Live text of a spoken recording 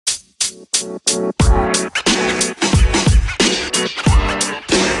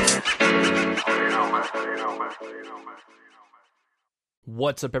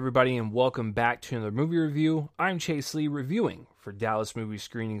What's up, everybody, and welcome back to another movie review. I'm Chase Lee, reviewing for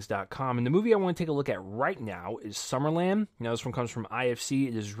DallasMovieScreenings.com, and the movie I want to take a look at right now is Summerland. Now, this one comes from IFC.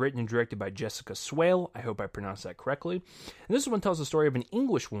 It is written and directed by Jessica Swale. I hope I pronounced that correctly. And this one tells the story of an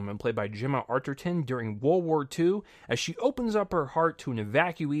English woman played by Gemma Arterton during World War II, as she opens up her heart to an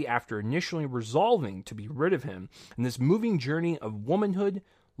evacuee after initially resolving to be rid of him in this moving journey of womanhood,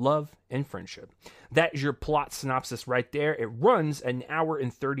 love, and friendship. That is your plot synopsis right there. It runs an hour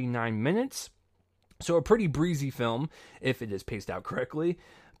and 39 minutes. So a pretty breezy film, if it is paced out correctly.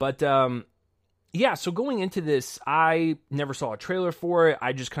 But, yeah, so going into this, I never saw a trailer for it.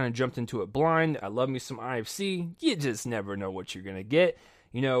 I just kind of jumped into it blind. I love me some IFC. You just never know what you're going to get.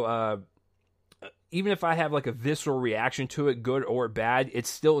 You know, even if I have like a visceral reaction to it, good or bad, it's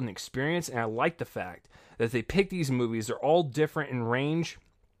still an experience. And I like the fact that they pick these movies. They're all different in range,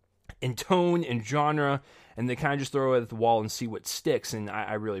 in tone and genre, and they kind of just throw it at the wall and see what sticks, and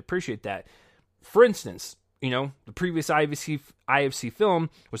I really appreciate that. For instance, you know, the previous IFC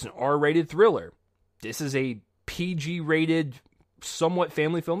film was an R-rated thriller. This is a PG-rated, somewhat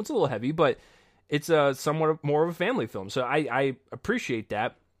family film. It's a little heavy, but it's a somewhat more of a family film, so I appreciate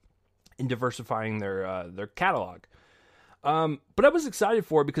that in diversifying their catalog. But I was excited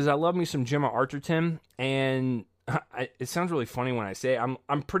for it because I love me some Gemma Arterton, and it sounds really funny when I say it.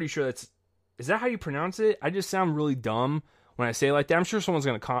 I'm pretty sure is that how you pronounce it? I just sound really dumb when I say it like that. I'm sure someone's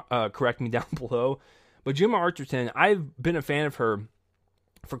going to correct me down below. But Gemma Arterton, I've been a fan of her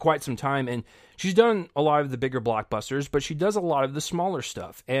for quite some time, and she's done a lot of the bigger blockbusters, but she does a lot of the smaller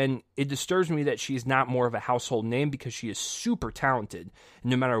stuff. And it disturbs me that she's not more of a household name because she is super talented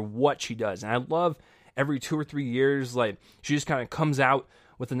no matter what she does. And I love every 2 or 3 years, like, she just kind of comes out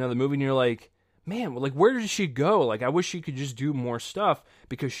with another movie, and you're like, man, like, where does she go? Like, I wish she could just do more stuff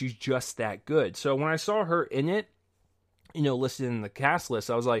because she's just that good. So when I saw her in it, you know, listed in the cast list,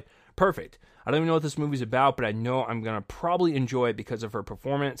 I was like, perfect. I don't even know what this movie's about, but I know I'm going to probably enjoy it because of her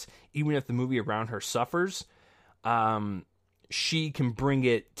performance. Even if the movie around her suffers, she can bring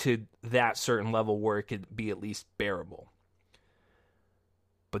it to that certain level where it could be at least bearable.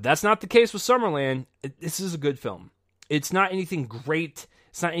 But that's not the case with Summerland. This is a good film. It's not anything great.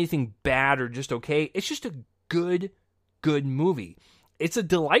 It's not anything bad or just okay. It's just a good movie. It's a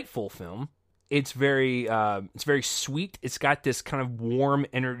delightful film. It's very sweet. It's got this kind of warm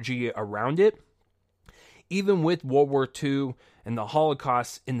energy around it. Even with World War II and the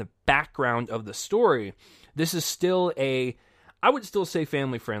Holocaust in the background of the story, this is still I would still say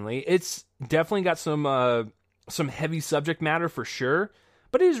family friendly. It's definitely got some heavy subject matter for sure,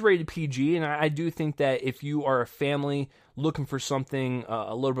 but it is rated PG, and I do think that if you are a family looking for something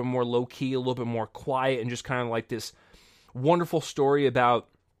a little bit more low-key, a little bit more quiet, and just kind of like this wonderful story about,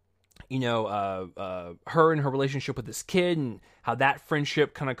 you know, her and her relationship with this kid and how that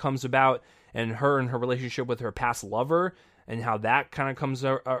friendship kind of comes about, and her relationship with her past lover and how that kind of comes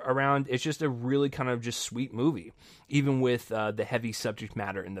around. It's just a really kind of just sweet movie, even with the heavy subject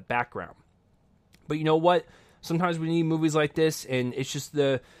matter in the background. But you know what? Sometimes we need movies like this, and it's just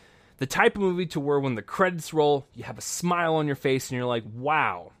the type of movie to where when the credits roll, you have a smile on your face, and you're like,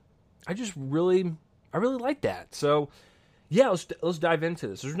 wow, I really like that. So, yeah, let's dive into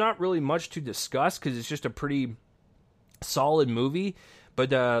this. There's not really much to discuss because it's just a pretty solid movie,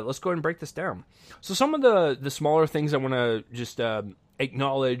 but let's go ahead and break this down. So some of the smaller things I want to just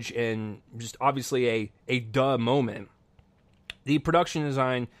acknowledge, and just obviously a duh moment. The production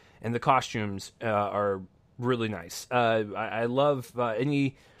design and the costumes are really nice. I love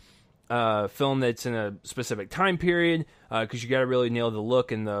any film that's in a specific time period because you got to really nail the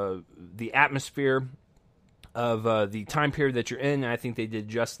look and the atmosphere of the time period that you're in. And I think they did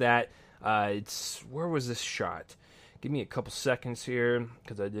just that. Where was this shot? Give me a couple seconds here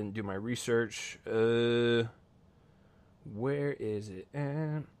because I didn't do my research. Where is it?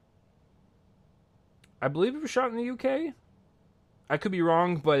 I believe it was shot in the UK. I could be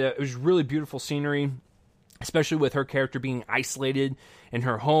wrong, but it was really beautiful scenery, especially with her character being isolated in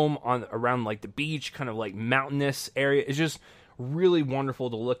her home around like the beach, kind of like mountainous area. It's just really wonderful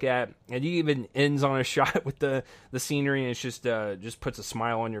to look at, and he even ends on a shot with the scenery, and it's just puts a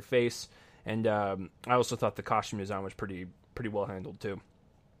smile on your face. And I also thought the costume design was pretty well handled too.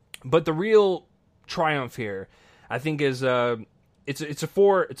 But the real triumph here, I think, is it's a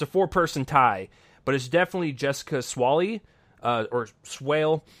 4-person tie, but it's definitely Jessica Swale or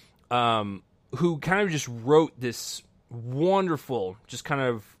Swale, who kind of just wrote this wonderful, just kind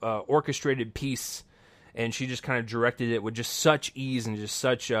of orchestrated piece, and she just kind of directed it with just such ease and just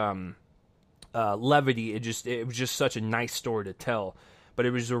such levity. It was just such a nice story to tell. But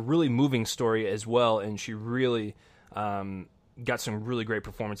it was a really moving story as well, and she really got some really great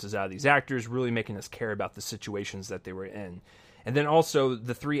performances out of these actors, really making us care about the situations that they were in. And then also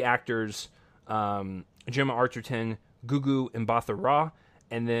the three actors, Gemma Arterton, Gugu Mbatha-Raw,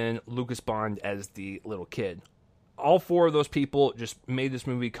 and then Lucas Bond as the little kid. All four of those people just made this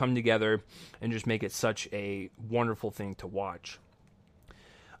movie come together and just make it such a wonderful thing to watch.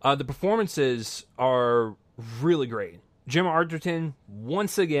 The performances are really great. Gemma Arterton,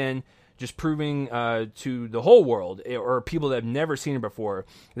 once again, just proving to the whole world, or people that have never seen her before,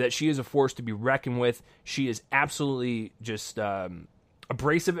 that she is a force to be reckoned with. She is absolutely just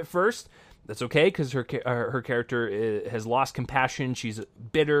abrasive at first. That's okay, because her character has lost compassion. She's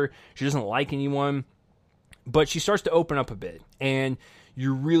bitter. She doesn't like anyone. But she starts to open up a bit, and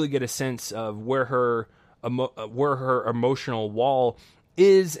you really get a sense of where her emotional wall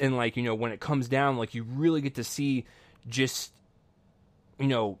is, and like, you know, when it comes down, like, you really get to see just, you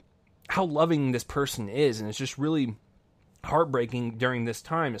know, how loving this person is. And it's just really heartbreaking during this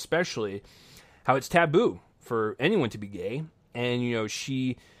time, especially how it's taboo for anyone to be gay. And, you know,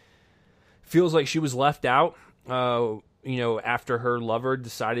 she feels like she was left out, you know, after her lover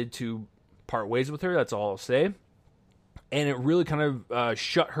decided to part ways with her. That's all I'll say. And it really kind of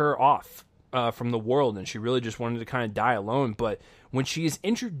shut her off from the world, and she really just wanted to kind of die alone. But when she is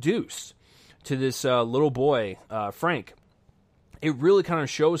introduced to this little boy, Frank, it really kind of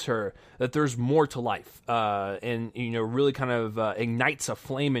shows her that there's more to life, and, you know, really kind of ignites a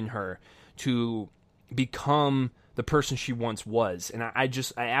flame in her to become the person she once was. And I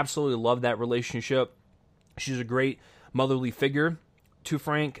absolutely love that relationship. She's a great motherly figure to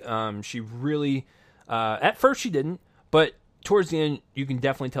Frank. She really, at first she didn't, but towards the end, you can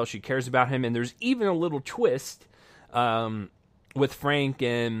definitely tell she cares about him. And there's even a little twist with Frank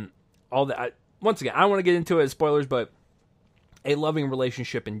and all that. Once again, I don't want to get into it as spoilers, but a loving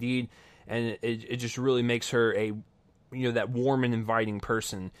relationship indeed. And it just really makes her a, you know, that warm and inviting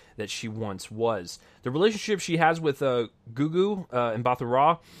person that she once was. The relationship she has with Gugu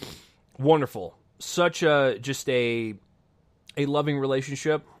Mbatha-Raw, wonderful. Such a loving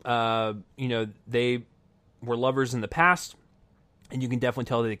relationship. You know, they were lovers in the past, and you can definitely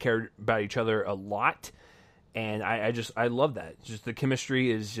tell that they cared about each other a lot. And I love that. Just the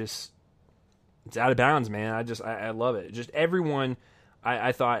chemistry is just, it's out of bounds, man. I love it. Just everyone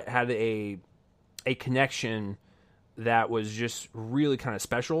I thought had a connection that was just really kind of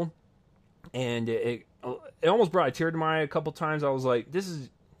special. And it almost brought a tear to my eye a couple times. I was like, this is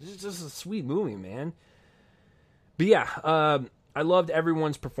just a sweet movie, man. But yeah, I loved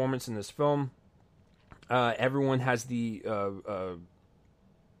everyone's performance in this film. Everyone has the,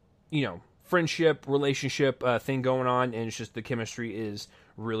 you know, friendship, relationship thing going on, and it's just the chemistry is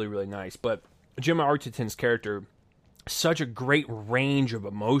really, really nice. But Gemma Arterton's character, such a great range of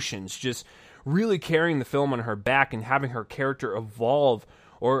emotions, just really carrying the film on her back and having her character evolve,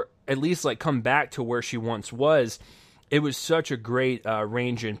 or at least like come back to where she once was. It was such a great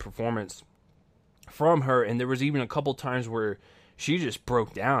range in performance from her, and there was even a couple times where she just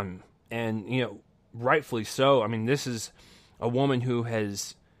broke down, and, you know, rightfully so. I mean, this is a woman who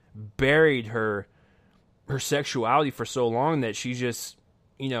has buried her sexuality for so long that she just,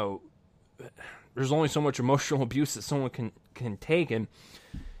 you know, there's only so much emotional abuse that someone can take. And,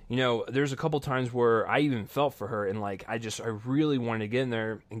 you know, there's a couple times where I even felt for her, and like I really wanted to get in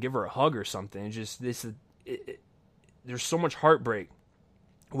there and give her a hug or something. It's just there's so much heartbreak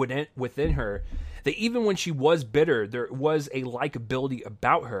within her that even when she was bitter, there was a likability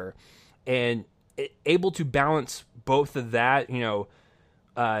about her, and able to balance both of that, you know,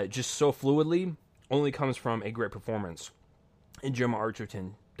 just so fluidly, only comes from a great performance. And Gemma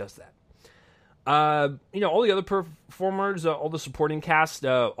Arterton does that. You know, all the other performers, all the supporting cast,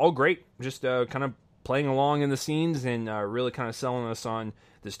 all great. Just kind of playing along in the scenes and really kind of selling us on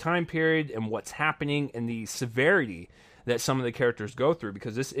this time period and what's happening and the severity that some of the characters go through,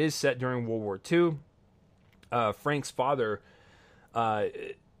 because this is set during World War II. Frank's father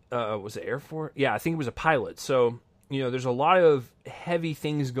was it Air Force? Yeah, I think he was a pilot. So, you know, there's a lot of heavy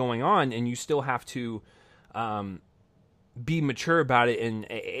things going on, and you still have to be mature about it and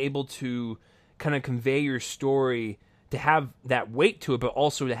able to kind of convey your story, to have that weight to it, but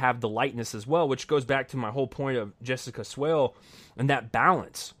also to have the lightness as well, which goes back to my whole point of Jessica Swale and that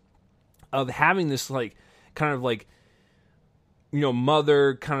balance of having this, like, kind of like, you know,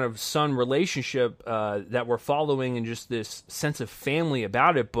 mother kind of son relationship that we're following, and just this sense of family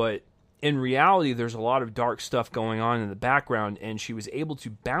about it. But in reality, there's a lot of dark stuff going on in the background, and she was able to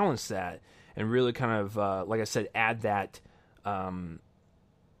balance that and really kind of, like I said, add that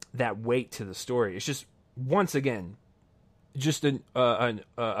that weight to the story. It's just, once again, just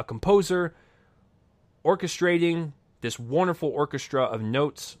a composer orchestrating this wonderful orchestra of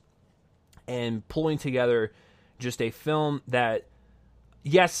notes and pulling together just a film that,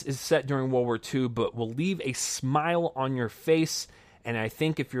 yes, is set during World War II, but will leave a smile on your face. And I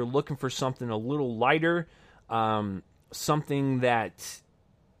think if you're looking for something a little lighter, something that,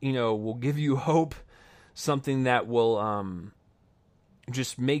 will give you hope, something that will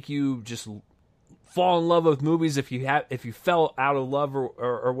just make you just fall in love with movies if you fell out of love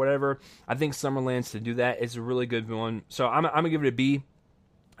or whatever. I think Summerland's to do that. It's a really good one. So I'm going to give it a B.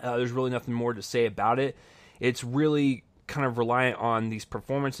 There's really nothing more to say about it. It's really kind of reliant on these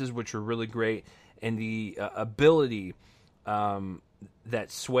performances, which are really great, and the ability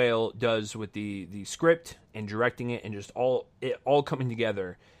that Swale does with the script and directing it, and just all coming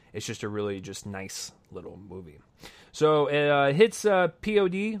together. It's just a really just nice little movie. So it hits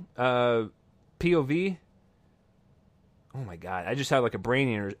POV. Oh my god, I just had like a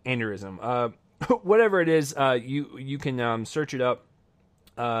brain aneurysm. Whatever it is, you can search it up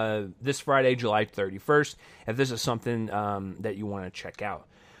this Friday, July 31st, if this is something that you want to check out.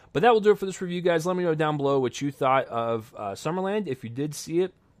 But that will do it for this review, guys. Let me know down below what you thought of Summerland, if you did see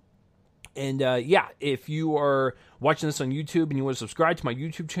it. And if you are watching this on YouTube and you want to subscribe to my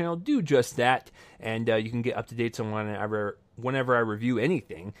YouTube channel, do just that. And you can get up-to-dates on whenever I review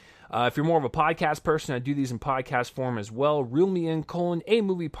anything. If you're more of a podcast person, I do these in podcast form as well. Reel Me In, a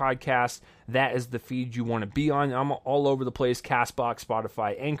movie podcast. That is the feed you want to be on. I'm all over the place. CastBox,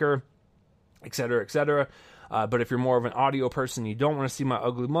 Spotify, Anchor, etc., etc. But if you're more of an audio person and you don't want to see my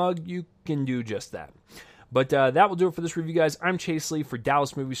ugly mug, you can do just that. But that will do it for this review, guys. I'm Chase Lee for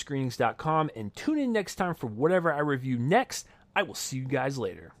DallasMovieScreenings.com, and tune in next time for whatever I review next. I will see you guys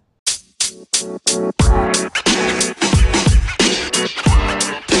later. You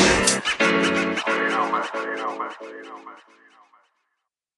know, man.